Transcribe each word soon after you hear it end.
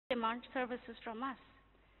demand services from us.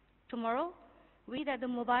 Tomorrow, we see that the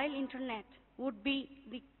mobile internet would be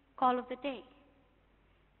the call of the day.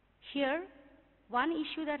 Here, one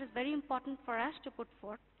issue that is very important for us to put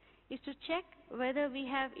forth is to check whether we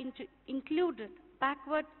have included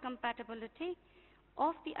backward compatibility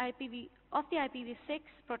of the IPv6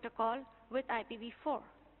 protocol with IPv4.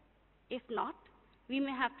 If not, we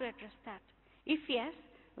may have to address that. If yes,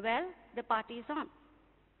 well, the party is on.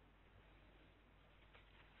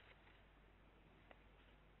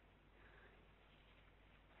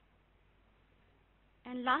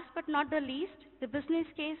 And last but not the least, the business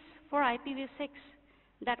case for IPv6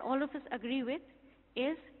 that all of us agree with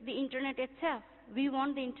is the internet itself. We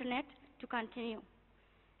want the internet to continue.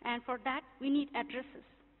 And for that, we need addresses.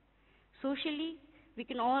 Socially, we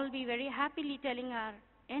can all be very happily telling our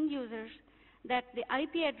end users that the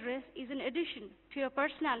IP address is an addition to your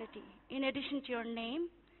personality. In addition to your name,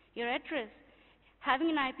 your address, having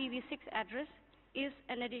an IPv6 address is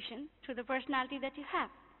an addition to the personality that you have.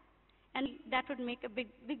 And that would make a big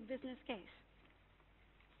business case.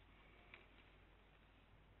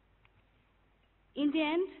 In the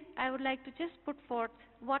end, I would like to just put forth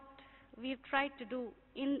what we've tried to do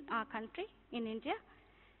in our country, in India.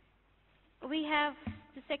 We have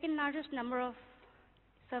the second largest number of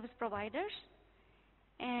service providers,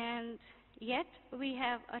 and yet we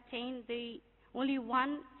have attained the only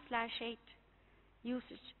 1/8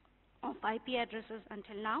 usage of IP addresses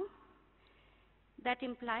until now. That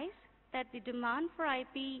implies that the demand for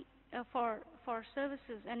IP for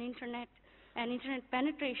services and internet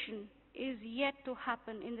penetration is yet to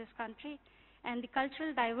happen in this country, and the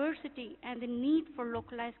cultural diversity and the need for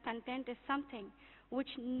localized content is something which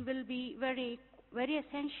will be very, very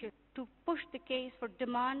essential to push the case for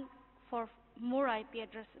demand for more IP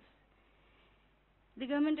addresses. The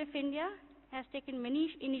Government of India has taken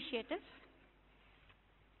many initiatives,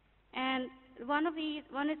 and one of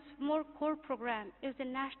its more core program is the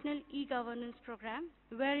National E-Governance Program,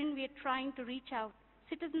 wherein we are trying to reach out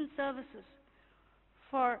citizen services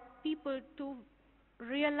for people to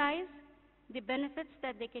realize the benefits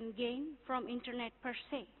that they can gain from internet per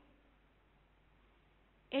se.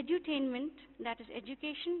 Edutainment, that is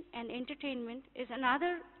education and entertainment, is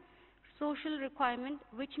another social requirement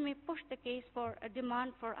which may push the case for a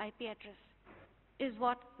demand for IP address, is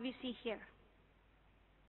what we see here.